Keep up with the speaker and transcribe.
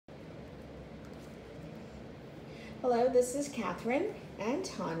Hello, this is Catherine and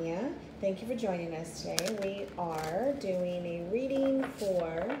Tanya. Thank you for joining us today. We are doing a reading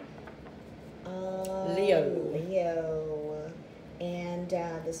for Leo. And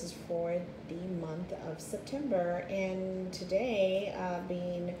this is for the month of September. And today,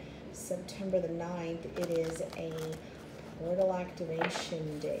 being September the 9th, it is a portal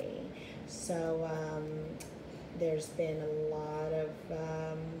activation day. So there's been a lot of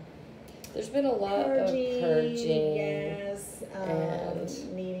purging, yes,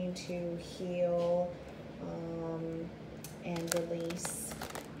 and needing to heal and release.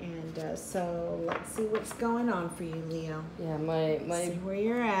 And so let's see what's going on for you, Leo. Yeah, see where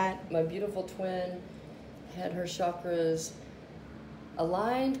you're at. My beautiful twin had her chakras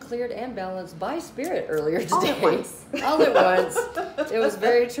aligned, cleared, and balanced by spirit earlier today. All at once. All at once. It was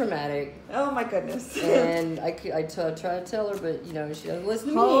very traumatic. Oh my goodness. And I tried to tell her, but she doesn't listen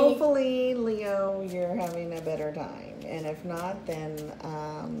to me. Hopefully, Leo, you're having a better time. And if not, then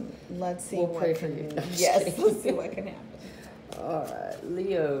let's see what pray for you. No, yes, let's see what can happen. All right,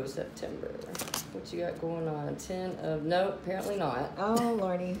 Leo, September. What you got going on? No, apparently not. Oh,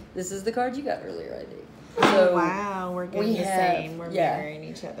 Lordy. This is the card you got earlier, I think. So wow, we're getting the same. We're mirroring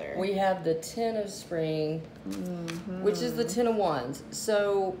each other. We have the 10 of Spring, which is the 10 of Wands.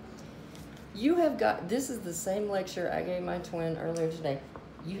 So you have got, this is the same lecture I gave my twin earlier today.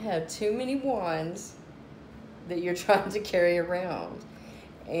 You have too many wands that you're trying to carry around.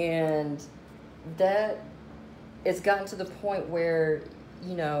 And that, it's gotten to the point where,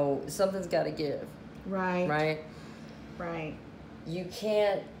 something's got to give. Right. Right? Right. You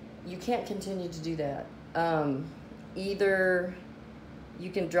can't continue to do that. Either you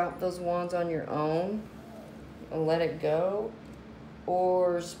can drop those wands on your own and let it go,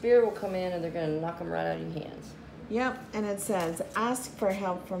 or spirit will come in and they're going to knock them right out of your hands. Yep, and it says, ask for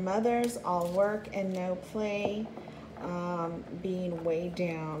help from others, all work and no play, being weighed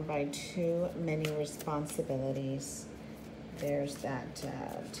down by too many responsibilities. There's that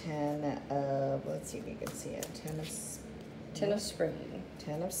 10 of, let's see if you can see it, 10 of Spring.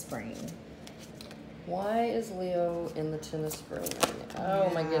 10 of Spring. Why is Leo in the 10 of Spring right now?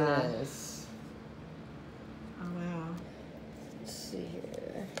 Oh my goodness. Oh wow. Let's see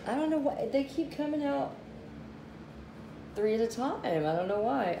here. I don't know why they keep coming out 3 at a time. I don't know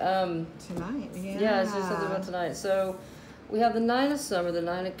why. Tonight, yeah. Yeah, it's just something about tonight. So we have the 9 of Summer, the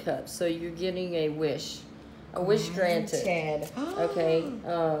 9 of Cups. So you're getting a wish. A wish granted. Okay.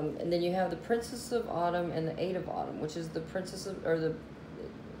 And then you have the Princess of Autumn and the 8 of Autumn, which is the Princess of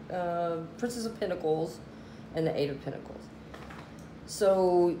Pentacles and the 8 of Pentacles.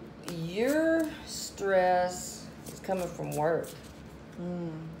 So your stress is coming from work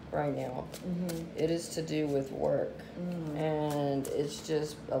right now. It is to do with work, and it's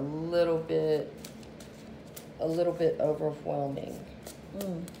just a little bit overwhelming.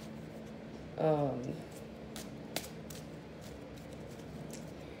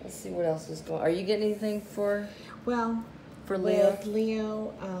 Let's see what else is going on. Are you getting anything for Leo? With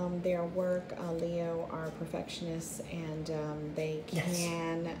Leo, their work, Leo are perfectionists, and they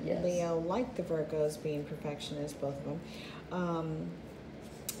can, Leo, like the Virgos being perfectionists, both of them,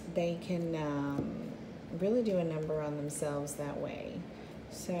 they can really do a number on themselves that way.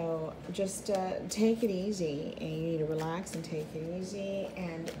 So just take it easy, and you need to relax and take it easy,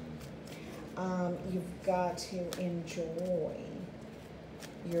 and you've got to enjoy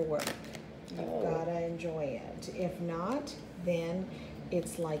your work. You've got to enjoy it. If not, then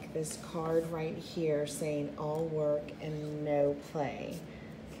it's like this card right here saying all work and no play,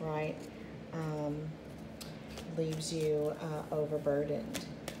 right? Leaves you overburdened,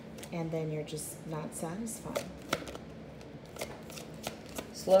 and then you're just not satisfied.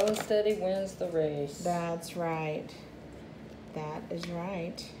 Slow and steady wins the race. That's right. That is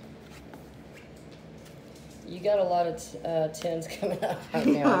right. You got a lot of 10s coming up right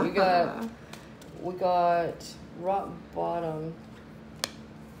now. We got rock bottom.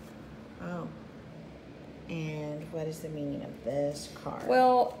 Oh. And what is the meaning of this card?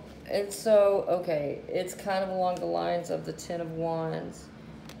 Well, and so, okay, it's kind of along the lines of the 10 of Wands.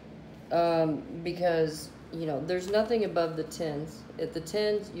 Because, there's nothing above the 10s. At the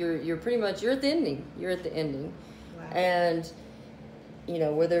 10s, you're pretty much, you're at the ending. You're at the ending. Wow. And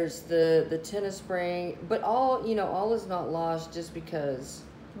where there's the 10 of Spring, but all is not lost just because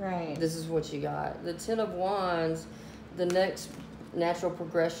this is what you got. The 10 of Wands, the next natural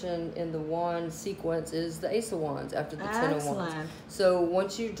progression in the wand sequence is the Ace of Wands after the 10 of Wands. So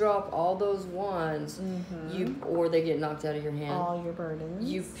once you drop all those wands, or they get knocked out of your hand, all your burdens,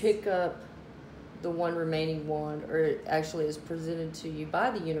 you pick up the one remaining wand, or it actually is presented to you by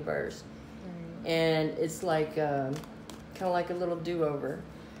the universe. And it's like kind of like a little do-over.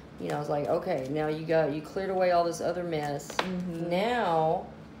 You know, it's like, okay, now you cleared away all this other mess. Now,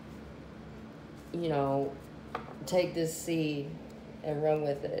 you know, take this seed and run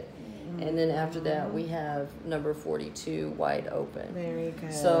with it. And then after that, we have number 42 wide open. Very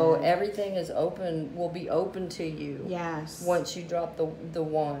good. So everything is open, will be open to you. Yes. Once you drop the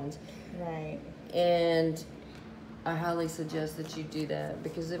wand. Right. And I highly suggest that you do that,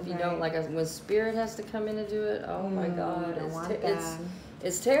 because if you don't, like when spirit has to come in and do it, oh my God,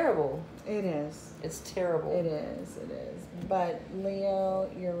 it's terrible. It is. It's terrible. It is. It is. But Leo,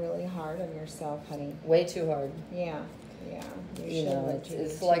 you're really hard on yourself, honey. Way too hard. Yeah. Yeah. You know,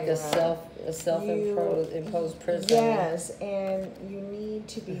 it's like a self-imposed prison. Yes, and you need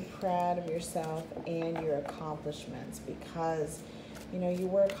to be proud of yourself and your accomplishments, because, you know, you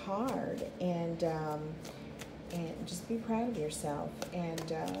work hard, and just be proud of yourself,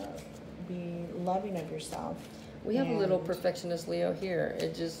 and be loving of yourself. We have a little perfectionist Leo here.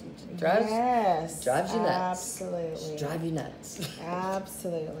 It just drives you nuts. Absolutely. Just drive you nuts.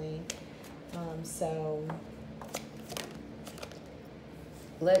 Absolutely. So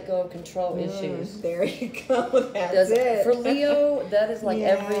let go of control issues. There you go. That's it. For Leo, that is like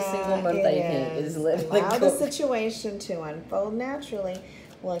every single month I think is letting go. Allow the situation to unfold naturally.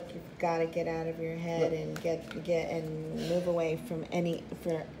 Look, you've got to get out of your head and get and move away from any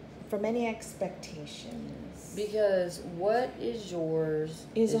expectations. Because what is yours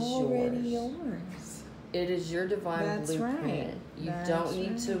is already yours. It is your divine blueprint. Right. You don't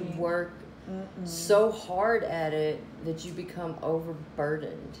need to work so hard at it that you become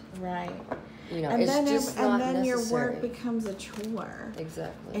overburdened. Right. You know, and it's then just not necessary. Your work becomes a chore.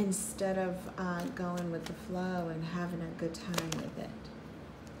 Exactly. Instead of going with the flow and having a good time with it.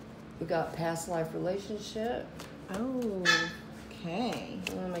 We got past life relationship. Oh, okay.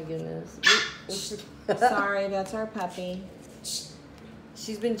 Oh my goodness. Sorry, that's our puppy.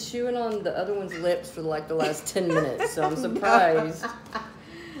 She's been chewing on the other one's lips for like the last 10 minutes, so I'm surprised.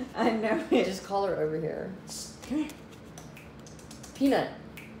 I know. Just call her over here. Peanut.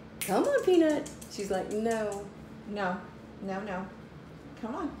 Come on, Peanut. She's like, no. No.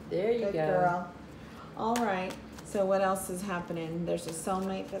 Come on. There you Good go. Girl. All right. So what else is happening? There's a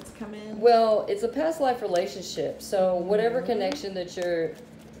soulmate that's come in? Well, it's a past life relationship. So whatever connection that you're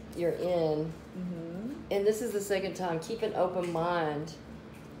in, and this is the second time, keep an open mind.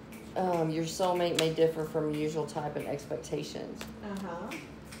 Your soulmate may differ from usual type and expectations.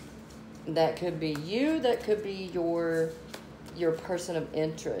 That could be you. That could be your person of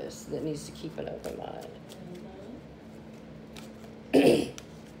interest that needs to keep an open mind.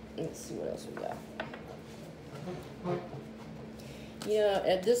 Let's see what else we got. You know,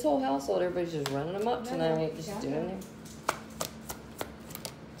 at this whole household, everybody's just running them up tonight. Just doing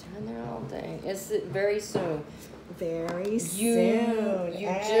their own thing. It's very soon. Very soon. You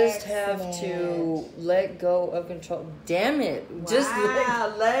just have to let go of control. Damn it. Wow, just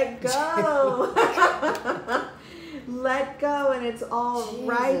let go. Let go, and it's all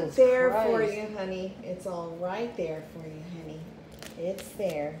right there for you, honey. It's all right there for you, honey. It's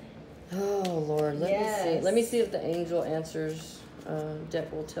there. Oh, Lord. Let me see. Let me see if the angel answers deck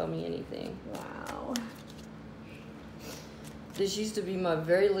will tell me anything. Wow. This used to be my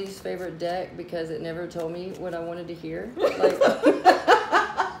very least favorite deck because it never told me what I wanted to hear. Like,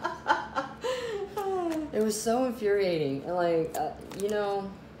 it was so infuriating. And like, you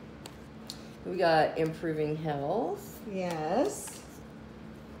know, we got improving health. Yes.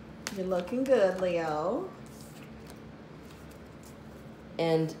 You're looking good, Leo.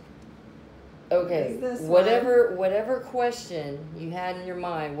 And okay, whatever question you had in your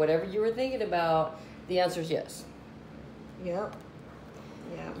mind, whatever you were thinking about, the answer is yes. Yep.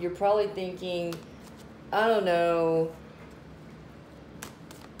 Yeah. You're probably thinking, I don't know,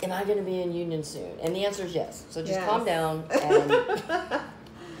 am I going to be in union soon? And the answer is yes. So just calm down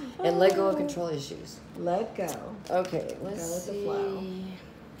and let go of control issues. Let go. Okay, let's go with the flow.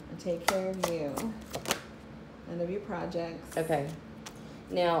 And take care of you and of your projects. Okay.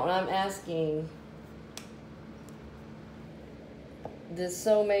 Now, I'm asking this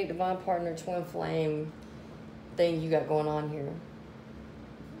soulmate, divine partner, twin flame thing you got going on here.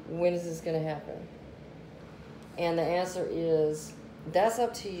 When is this going to happen? And the answer is, that's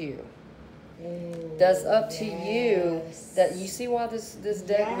up to you. Ooh, that's up to you. That you see why this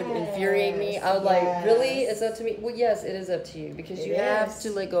deck would infuriate me. I would like, really? It's up to me? Well, yes, it is up to you because you have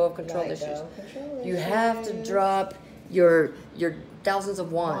to let go of control issues. You have to drop your thousands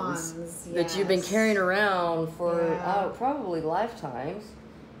of wands that you've been carrying around for probably lifetimes,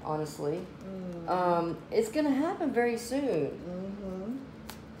 honestly. It's going to happen very soon.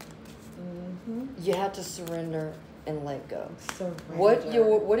 you have to surrender and let go. Surrender.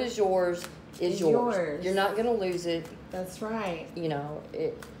 What is yours is yours. You're not going to lose it. That's right. You know,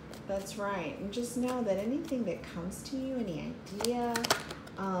 it. That's right. And just know that anything that comes to you, any idea,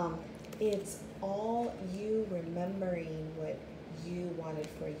 it's all you remembering what you wanted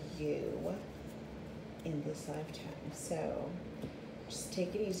for you in this lifetime. So just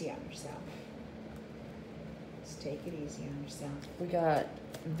take it easy on yourself. Just take it easy on yourself. We got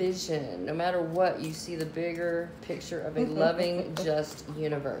vision. No matter what, you see the bigger picture of a loving, just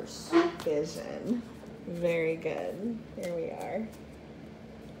universe. Vision. Very good. Here we are.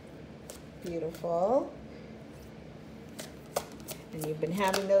 Beautiful. And you've been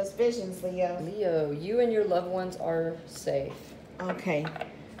having those visions, Leo. Leo, you and your loved ones are safe. Okay.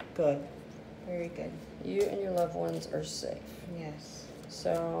 Good. Very good. You and your loved ones are safe. Yes.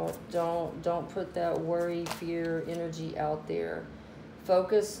 So don't put that worry, fear, energy out there.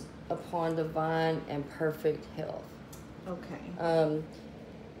 Focus upon divine and perfect health. Okay.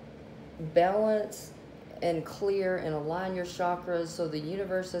 Balance and clear and align your chakras so the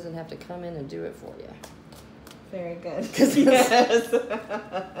universe doesn't have to come in and do it for you. Very good. Yes.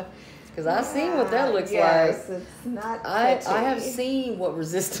 Because I've seen what that looks like. Yes, it's not pretty. I have seen what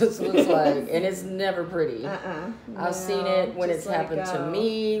resistance looks like, and it's never pretty. I've seen it when it's happened to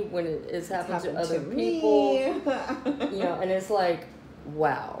me, when it's happened to other people. You know, and it's like,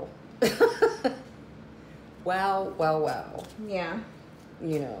 wow. Wow. Yeah.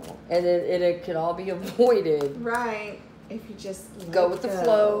 You know, and it could all be avoided. Right. If you just go with the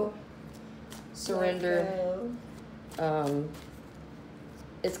flow, surrender.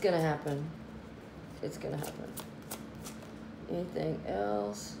 It's going to happen. It's going to happen. Anything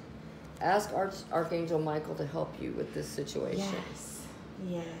else? Ask Archangel Michael to help you with this situation.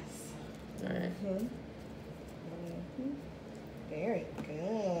 Yes. All right. Very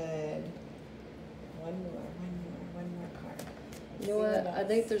good. One more card. You know what? I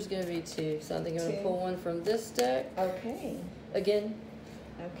think there's going to be two. So I think I'm going to pull one from this deck. Okay. Again.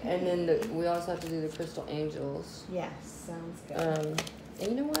 Okay. And then we also have to do the crystal angels. Yes, sounds good. And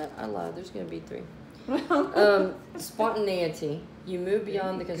you know what? I lied. There's going to be three. Spontaneity. You move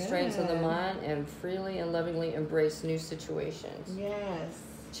beyond the constraints of the mind and freely and lovingly embrace new situations. Yes.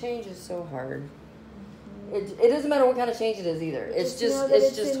 Change is so hard. It doesn't matter what kind of change it is either. It's just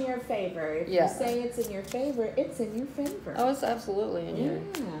it's in your favor. If you say it's in your favor, it's in your favor. Oh, it's absolutely in your.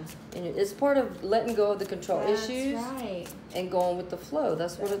 It's part of letting go of the control issues. Right. And going with the flow.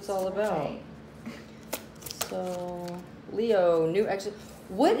 That's what it's all about. So, Leo, new action.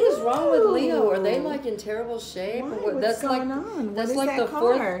 What is wrong with Leo? Are they like in terrible shape? Why? What's going on? That's like the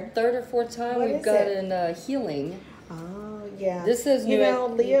third or fourth time we've gotten healing. Oh yeah. This is new.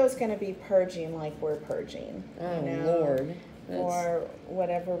 Leo's going to be purging like we're purging. Oh Lord. For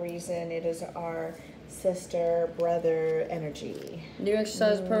whatever reason, it is our sister brother energy. New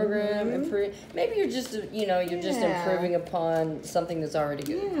exercise program. Maybe you're just just improving upon something that's already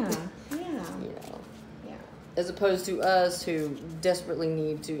good. Yeah. You know. As opposed to us who desperately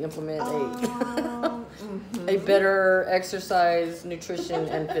need to implement a better exercise, nutrition,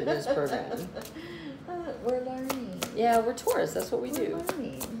 and fitness program. We're learning. Yeah, we're Taurus. That's what we do.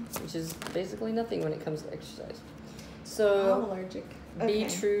 Learning. Which is basically nothing when it comes to exercise. So, I'm allergic. Be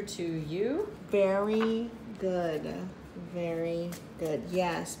true to you. Very good. Very good.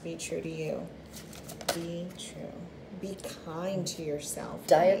 Yes, be true to you. Be true. Be kind to yourself.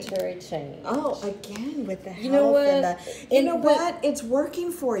 Dietary change. Oh, again with the health. You know what? And what? It's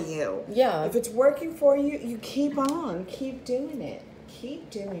working for you. Yeah. If it's working for you, you keep on. Keep doing it. Keep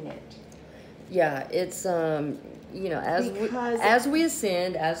doing it. Yeah, it's as we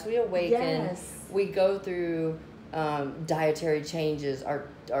ascend, as we awaken, we go through dietary changes. Our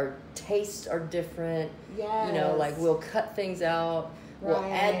tastes are different. Yes. You know, like we'll cut things out. Right.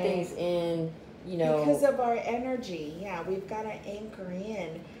 We'll add things in. You know, because of our energy, we've got to anchor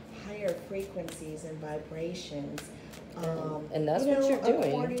in higher frequencies and vibrations, and that's what you're doing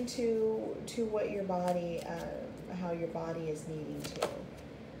according to what your body, how your body is needing to.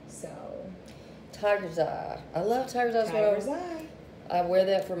 So, tiger's eye. I love tiger's eye. Tiger's eye. I wear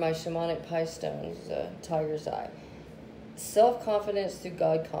that for my shamanic pie stones. Tiger's eye. Self-confidence through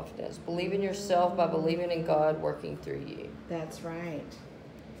God confidence. Believe in yourself by believing in God working through you. That's right.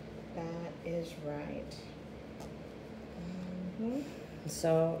 That is right.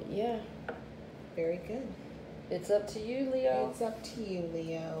 So, yeah. Very good. It's up to you, Leo. It's up to you,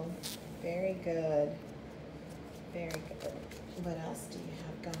 Leo. Very good. Very good. What else do you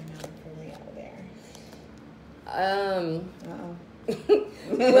have going on for Leo there?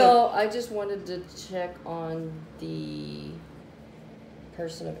 Well, I just wanted to check on the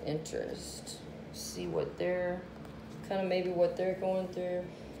person of interest. see what they're, kind of maybe what they're going through.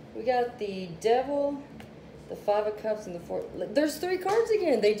 We got the Devil, the Five of Cups, and the Four. There's 3 cards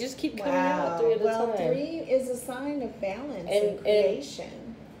again. They just keep coming out 3 at a time. Well, 3 is a sign of balance and creation.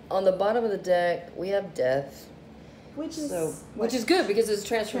 And on the bottom of the deck, we have Death. Which is good because it's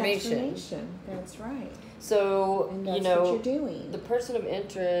transformation. That's right. So, and that's what you're doing. The person of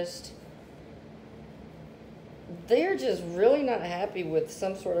interest, they're just really not happy with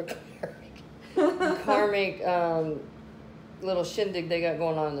some sort of karmic little shindig they got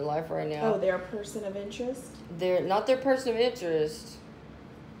going on in their life right now. Oh, they're a person of interest? They're not their person of interest.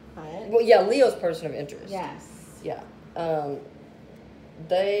 But? Well, yeah, Leo's person of interest. Yes. Yeah.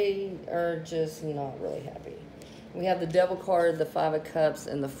 They are just not really happy. We have the Devil card, the Five of Cups,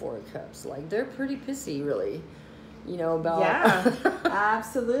 and the Four of Cups. Like, they're pretty pissy, really. You know, about... Yeah,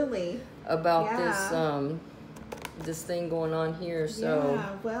 absolutely. About this thing going on here, so... Yeah,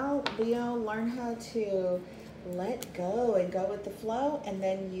 well, Leo, learn how to let go and go with the flow, and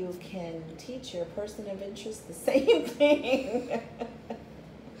then you can teach your person of interest the same thing.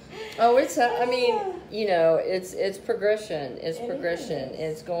 Oh, I mean, you know, it's progression. It's progression.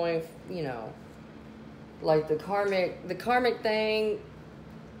 It's going, you know, like the karmic thing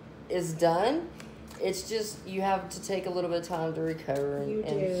is done. It's just you have to take a little bit of time to recover and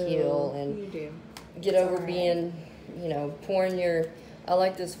heal and get over being, you know, pouring your... I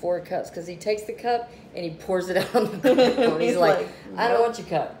like this Four of Cups because he takes the cup and he pours it out on the ground. He's like, I don't want your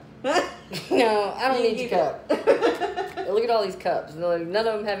cup. No, I don't need your cup. Look at all these cups. Like, none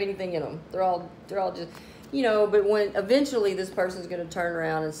of them have anything in them. They're all just, you know. But when eventually this person's going to turn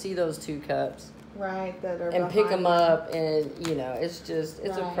around and see those 2 cups, right, that are and pick them up, and you know, it's just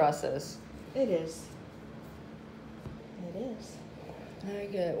a process. It is. It is. I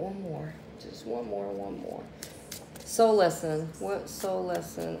get one more. Just one more. Soul lesson. What soul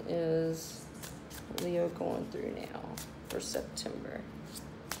lesson is Leo going through now for September?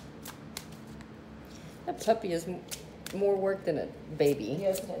 That puppy is more work than a baby.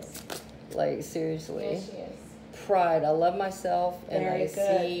 Yes, it is. Like, seriously. Yes, she is. Pride. I love myself, and Very I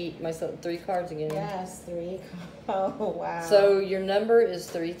good. see myself. 3 cards again. Yes, 3. Oh, wow. So your number is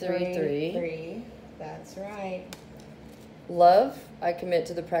 333. 3. That's right. Love. I commit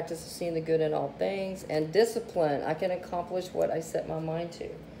to the practice of seeing the good in all things. And discipline. I can accomplish what I set my mind to,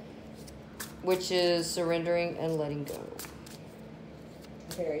 which is surrendering and letting go.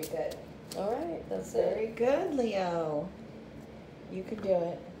 Very good. All right, that's Very good, Leo. You can do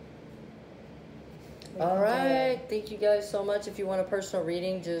it. All right. Thank you guys so much. If you want a personal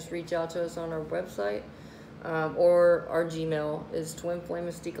reading, just reach out to us on our website. Or our Gmail is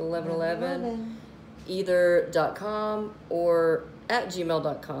twinflamemystique1111, either.com or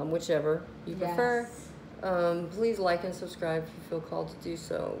 @gmail.com, whichever you prefer. Please like and subscribe if you feel called to do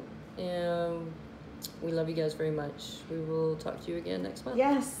so. And we love you guys very much. We will talk to you again next month.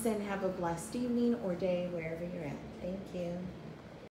 Yes, and have a blessed evening or day wherever you're at. Thank you.